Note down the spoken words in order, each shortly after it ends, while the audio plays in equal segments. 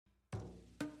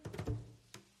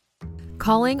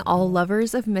Calling all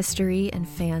lovers of mystery and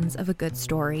fans of a good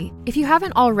story. If you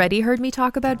haven't already heard me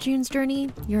talk about June's Journey,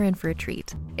 you're in for a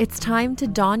treat. It's time to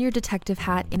don your detective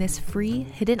hat in this free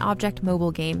hidden object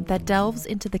mobile game that delves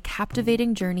into the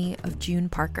captivating journey of June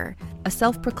Parker, a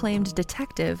self-proclaimed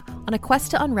detective on a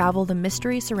quest to unravel the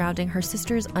mystery surrounding her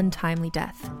sister's untimely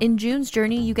death. In June's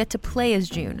Journey, you get to play as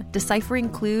June, deciphering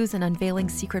clues and unveiling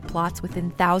secret plots within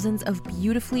thousands of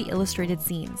beautifully illustrated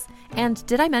scenes. And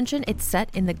did I mention it's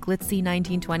set in the glitzy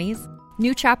 1920s?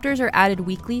 New chapters are added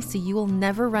weekly, so you will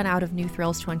never run out of new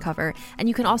thrills to uncover, and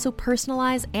you can also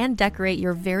personalize and decorate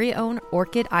your very own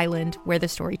Orchid Island where the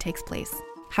story takes place.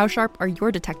 How sharp are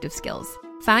your detective skills?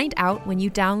 Find out when you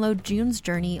download June's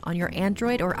Journey on your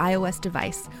Android or iOS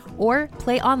device, or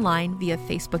play online via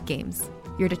Facebook Games.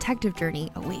 Your detective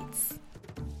journey awaits.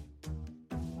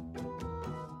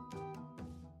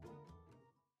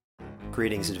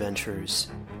 Greetings, adventurers.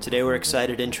 Today we're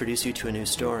excited to introduce you to a new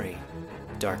story,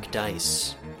 Dark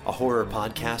Dice, a horror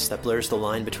podcast that blurs the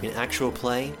line between actual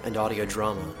play and audio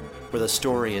drama, where the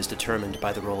story is determined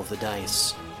by the roll of the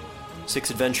dice. 6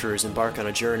 adventurers embark on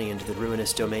a journey into the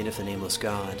ruinous domain of the Nameless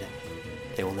God.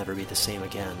 They will never be the same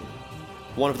again.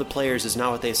 One of the players is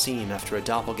not what they seem after a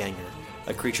doppelganger,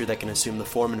 a creature that can assume the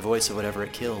form and voice of whatever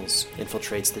it kills,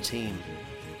 infiltrates the team.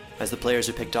 As the players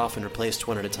are picked off and replaced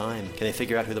one at a time, can they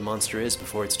figure out who the monster is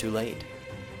before it's too late?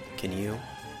 Can you?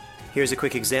 Here's a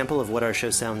quick example of what our show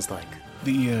sounds like.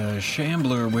 The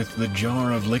shambler with the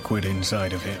jar of liquid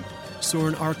inside of him.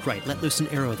 Soren Arkwright let loose an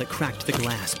arrow that cracked the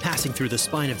glass, passing through the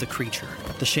spine of the creature.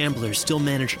 The shambler still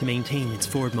managed to maintain its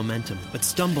forward momentum, but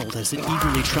stumbled as it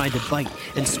eagerly tried to bite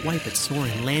and swipe at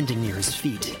Soren, landing near his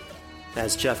feet.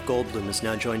 As Jeff Goldblum has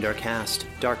now joined our cast,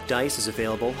 Dark Dice is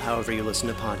available however you listen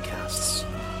to podcasts.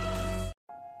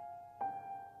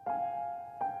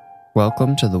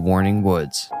 Welcome to the Warning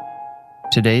Woods.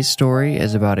 Today's story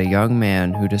is about a young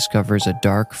man who discovers a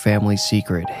dark family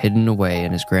secret hidden away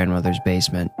in his grandmother's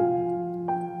basement.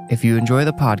 If you enjoy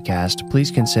the podcast, please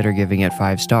consider giving it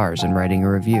 5 stars and writing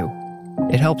a review.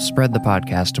 It helps spread the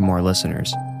podcast to more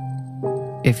listeners.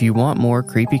 If you want more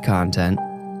creepy content,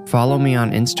 follow me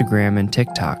on Instagram and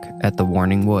TikTok at The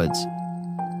Warning Woods.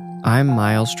 I'm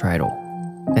Miles Tritle,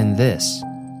 and this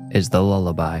is The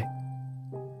Lullaby.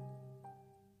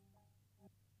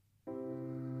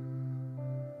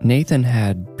 Nathan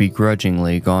had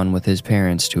begrudgingly gone with his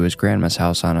parents to his grandma's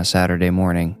house on a Saturday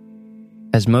morning.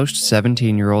 As most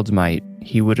 17-year-olds might,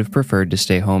 he would have preferred to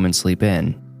stay home and sleep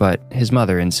in, but his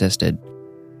mother insisted.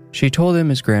 She told him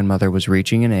his grandmother was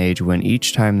reaching an age when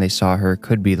each time they saw her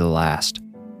could be the last.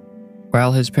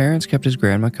 While his parents kept his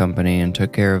grandma company and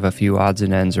took care of a few odds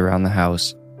and ends around the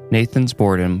house, Nathan's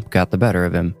boredom got the better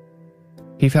of him.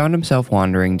 He found himself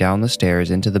wandering down the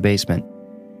stairs into the basement.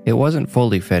 It wasn't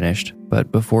fully finished,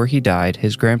 but before he died,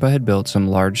 his grandpa had built some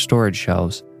large storage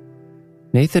shelves.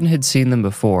 Nathan had seen them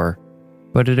before,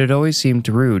 but it had always seemed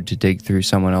rude to dig through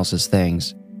someone else's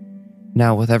things.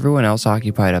 Now, with everyone else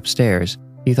occupied upstairs,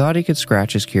 he thought he could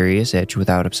scratch his curious itch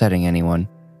without upsetting anyone.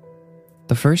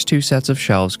 The first 2 sets of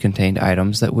shelves contained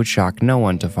items that would shock no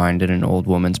one to find in an old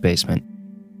woman's basement.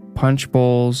 Punch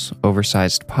bowls,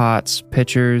 oversized pots,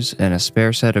 pitchers, and a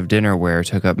spare set of dinnerware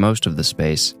took up most of the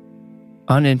space.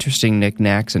 Uninteresting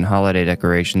knickknacks and holiday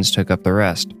decorations took up the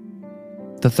rest.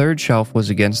 The third shelf was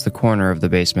against the corner of the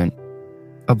basement.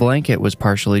 A blanket was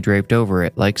partially draped over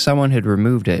it, like someone had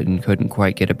removed it and couldn't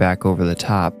quite get it back over the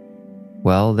top.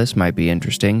 Well, this might be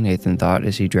interesting, Nathan thought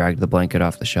as he dragged the blanket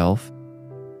off the shelf.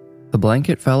 The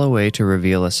blanket fell away to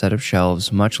reveal a set of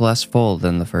shelves much less full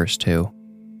than the first 2.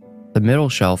 The middle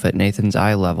shelf at Nathan's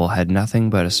eye level had nothing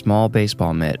but a small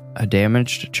baseball mitt, a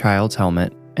damaged child's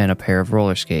helmet, and a pair of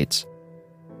roller skates.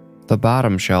 The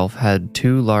bottom shelf had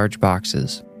 2 large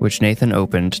boxes, which Nathan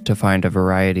opened to find a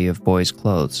variety of boys'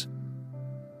 clothes.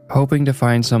 Hoping to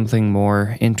find something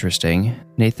more interesting,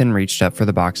 Nathan reached up for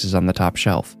the boxes on the top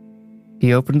shelf.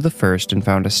 He opened the first and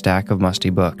found a stack of musty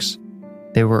books.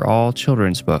 They were all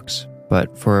children's books,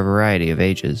 but for a variety of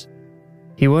ages.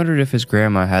 He wondered if his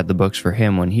grandma had the books for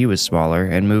him when he was smaller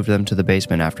and moved them to the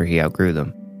basement after he outgrew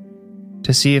them.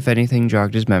 To see if anything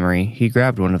jogged his memory, he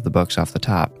grabbed one of the books off the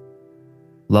top.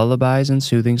 Lullabies and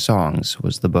Soothing Songs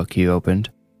was the book he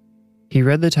opened. He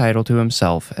read the title to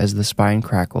himself as the spine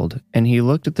crackled, and he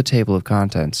looked at the table of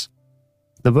contents.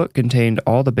 The book contained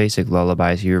all the basic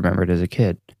lullabies he remembered as a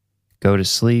kid. Go to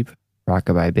Sleep,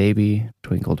 Rockabye Baby,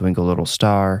 Twinkle Twinkle Little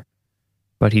Star.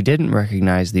 But he didn't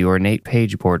recognize the ornate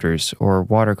page borders or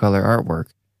watercolor artwork.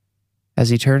 As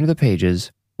he turned the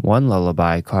pages, one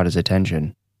lullaby caught his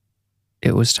attention.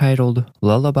 It was titled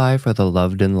Lullaby for the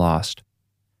Loved and Lost.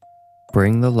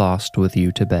 Bring the lost with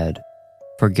you to bed.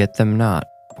 Forget them not,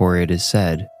 for it is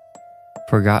said,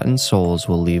 forgotten souls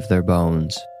will leave their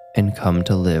bones and come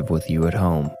to live with you at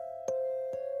home.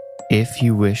 If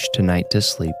you wish tonight to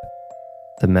sleep,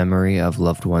 the memory of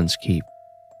loved ones keep.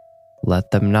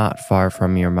 Let them not far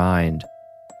from your mind,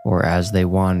 or as they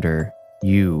wander,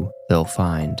 you they'll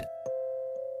find.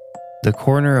 The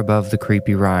corner above the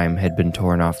creepy rhyme had been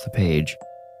torn off the page.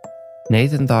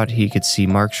 Nathan thought he could see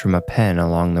marks from a pen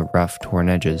along the rough, torn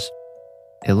edges.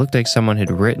 It looked like someone had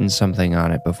written something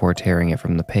on it before tearing it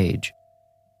from the page.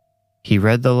 He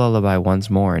read the lullaby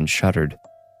once more and shuddered.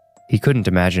 He couldn't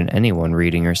imagine anyone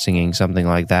reading or singing something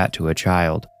like that to a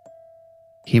child.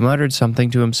 He muttered something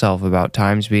to himself about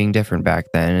times being different back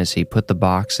then as he put the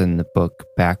box and the book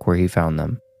back where he found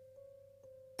them.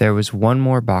 There was one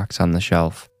more box on the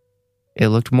shelf. It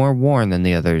looked more worn than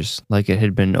the others, like it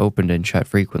had been opened and shut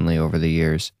frequently over the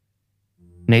years.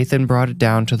 Nathan brought it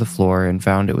down to the floor and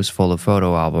found it was full of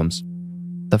photo albums.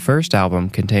 The first album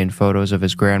contained photos of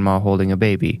his grandma holding a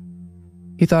baby.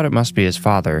 He thought it must be his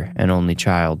father, an only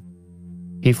child.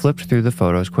 He flipped through the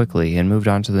photos quickly and moved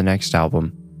on to the next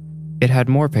album. It had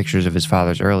more pictures of his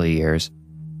father's early years.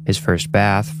 His first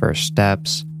bath, first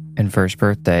steps, and first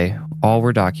birthday all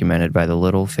were documented by the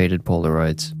little faded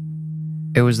Polaroids.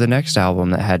 It was the next album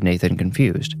that had Nathan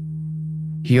confused.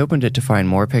 He opened it to find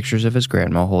more pictures of his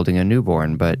grandma holding a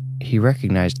newborn, but he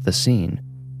recognized the scene.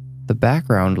 The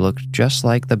background looked just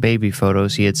like the baby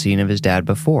photos he had seen of his dad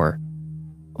before,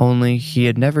 only he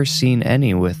had never seen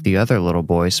any with the other little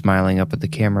boy smiling up at the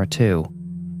camera too.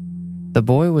 The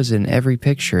boy was in every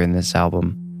picture in this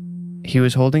album. He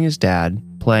was holding his dad,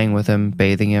 playing with him,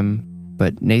 bathing him,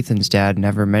 but Nathan's dad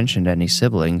never mentioned any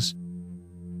siblings.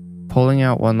 Pulling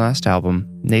out one last album,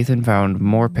 Nathan found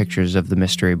more pictures of the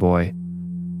mystery boy.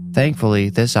 Thankfully,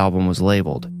 this album was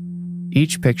labeled.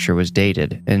 Each picture was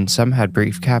dated, and some had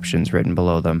brief captions written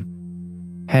below them.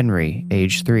 Henry,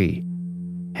 age 3.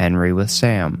 Henry with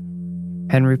Sam.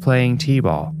 Henry playing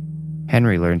t-ball.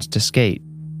 Henry learns to skate.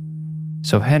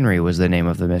 So Henry was the name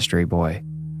of the mystery boy.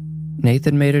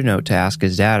 Nathan made a note to ask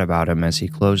his dad about him as he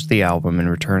closed the album and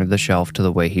returned the shelf to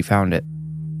the way he found it.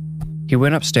 He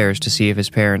went upstairs to see if his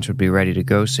parents would be ready to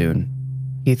go soon.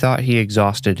 He thought he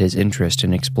exhausted his interest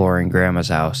in exploring Grandma's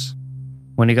house.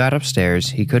 When he got upstairs,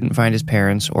 he couldn't find his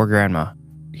parents or Grandma.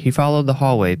 He followed the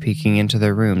hallway, peeking into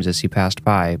their rooms as he passed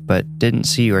by, but didn't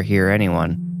see or hear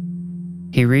anyone.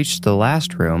 He reached the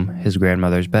last room, his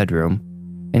grandmother's bedroom,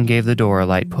 and gave the door a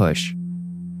light push.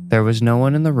 There was no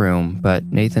one in the room, but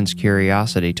Nathan's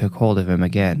curiosity took hold of him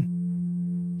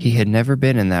again. He had never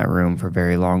been in that room for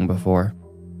very long before.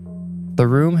 The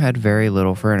room had very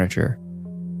little furniture.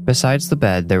 Besides the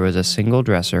bed, there was a single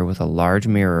dresser with a large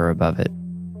mirror above it.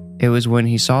 It was when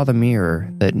he saw the mirror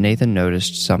that Nathan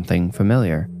noticed something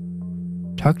familiar.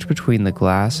 Tucked between the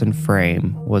glass and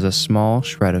frame was a small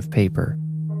shred of paper,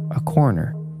 a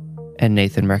corner, and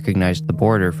Nathan recognized the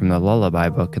border from the lullaby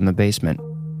book in the basement.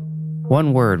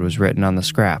 One word was written on the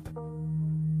scrap: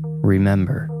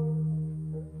 remember.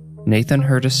 Nathan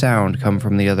heard a sound come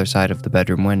from the other side of the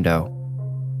bedroom window.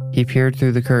 He peered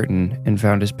through the curtain and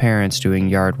found his parents doing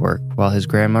yard work while his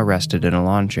grandma rested in a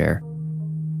lawn chair.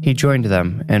 He joined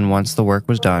them, and once the work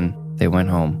was done, they went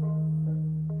home.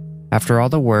 After all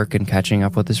the work and catching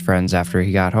up with his friends after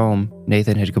he got home,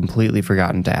 Nathan had completely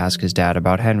forgotten to ask his dad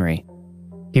about Henry.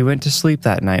 He went to sleep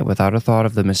that night without a thought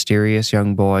of the mysterious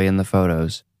young boy in the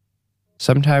photos.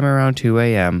 Sometime around 2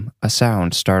 a.m., a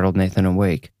sound startled Nathan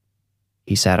awake.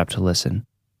 He sat up to listen.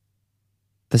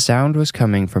 The sound was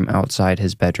coming from outside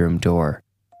his bedroom door.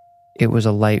 It was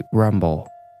a light rumble,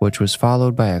 which was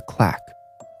followed by a clack,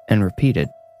 and repeated.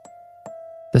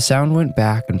 The sound went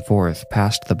back and forth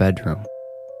past the bedroom.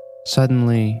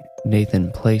 Suddenly,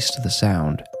 Nathan placed the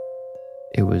sound.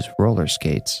 It was roller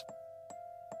skates.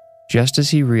 Just as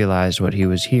he realized what he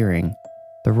was hearing,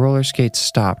 the roller skates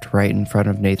stopped right in front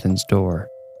of Nathan's door.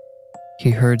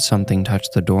 He heard something touch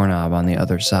the doorknob on the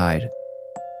other side.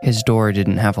 His door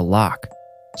didn't have a lock,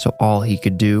 so all he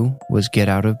could do was get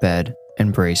out of bed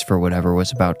and brace for whatever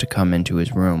was about to come into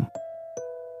his room.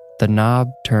 The knob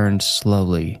turned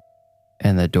slowly,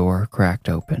 and the door cracked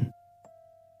open.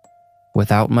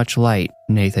 Without much light,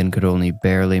 Nathan could only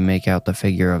barely make out the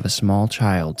figure of a small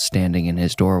child standing in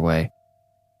his doorway.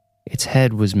 Its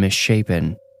head was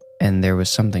misshapen, and there was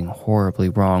something horribly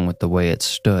wrong with the way it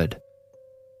stood.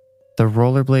 The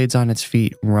rollerblades on its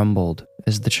feet rumbled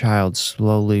as the child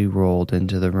slowly rolled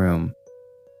into the room.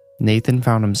 Nathan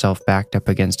found himself backed up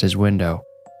against his window.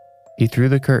 He threw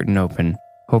the curtain open,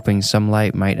 hoping some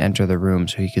light might enter the room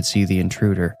so he could see the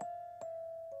intruder.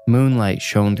 Moonlight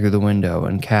shone through the window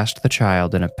and cast the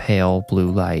child in a pale blue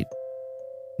light.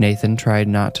 Nathan tried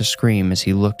not to scream as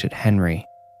he looked at Henry,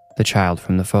 the child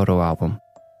from the photo album.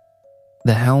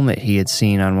 The helmet he had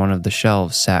seen on one of the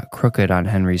shelves sat crooked on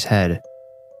Henry's head.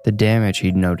 The damage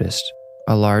he'd noticed,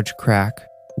 a large crack,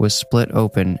 was split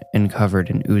open and covered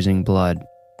in oozing blood.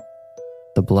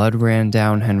 The blood ran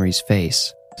down Henry's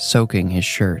face, soaking his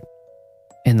shirt.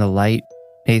 In the light,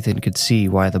 Nathan could see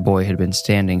why the boy had been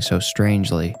standing so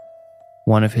strangely.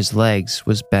 One of his legs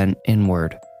was bent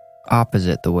inward,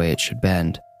 opposite the way it should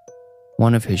bend.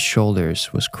 One of his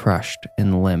shoulders was crushed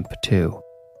and limp, too.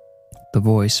 The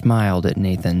boy smiled at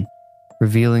Nathan,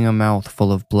 revealing a mouth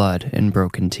full of blood and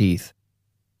broken teeth.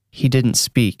 He didn't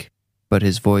speak, but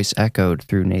his voice echoed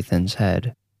through Nathan's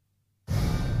head.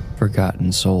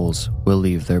 Forgotten souls will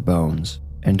leave their bones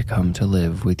and come to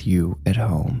live with you at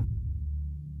home.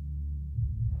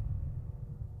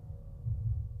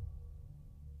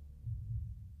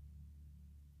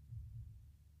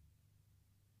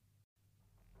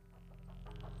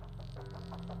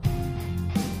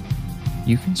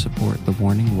 You can support The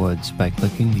Warning Woods by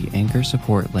clicking the Anchor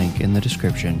support link in the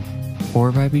description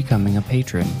or by becoming a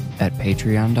patron at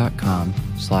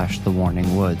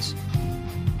patreon.com/thewarningwoods.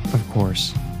 Of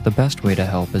course, the best way to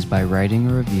help is by writing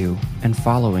a review and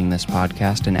following this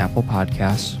podcast in Apple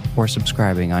Podcasts or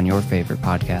subscribing on your favorite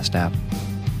podcast app.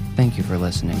 Thank you for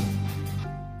listening.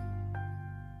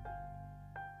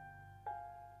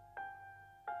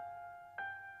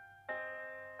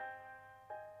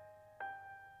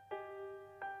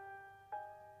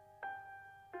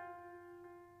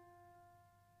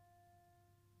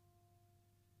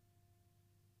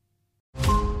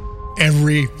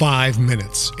 Every 5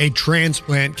 minutes, a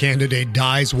transplant candidate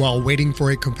dies while waiting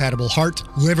for a compatible heart,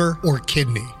 liver, or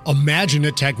kidney. Imagine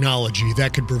a technology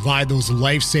that could provide those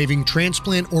life-saving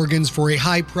transplant organs for a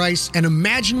high price, and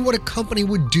imagine what a company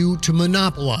would do to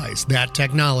monopolize that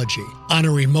technology. On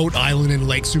a remote island in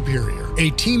Lake Superior,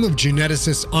 a team of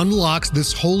geneticists unlocks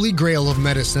this holy grail of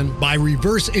medicine by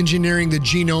reverse engineering the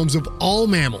genomes of all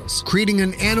mammals, creating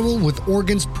an animal with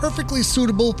organs perfectly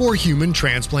suitable for human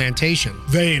transplantation.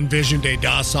 They envisioned a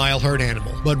docile herd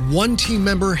animal, but one team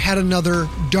member had another,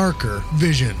 darker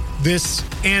vision. This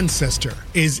ancestor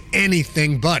is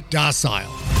anything but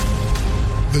docile.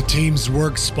 The team's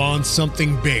work spawns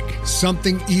something big,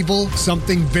 something evil,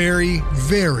 something very,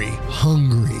 very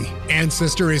hungry.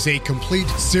 Ancestor is a complete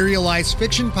serialized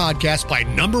fiction podcast by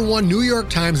 #1 New York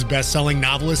Times bestselling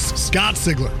novelist Scott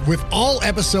Sigler, with all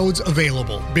episodes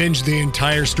available. Binge the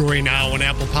entire story now on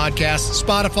Apple Podcasts,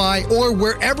 Spotify, or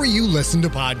wherever you listen to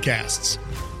podcasts.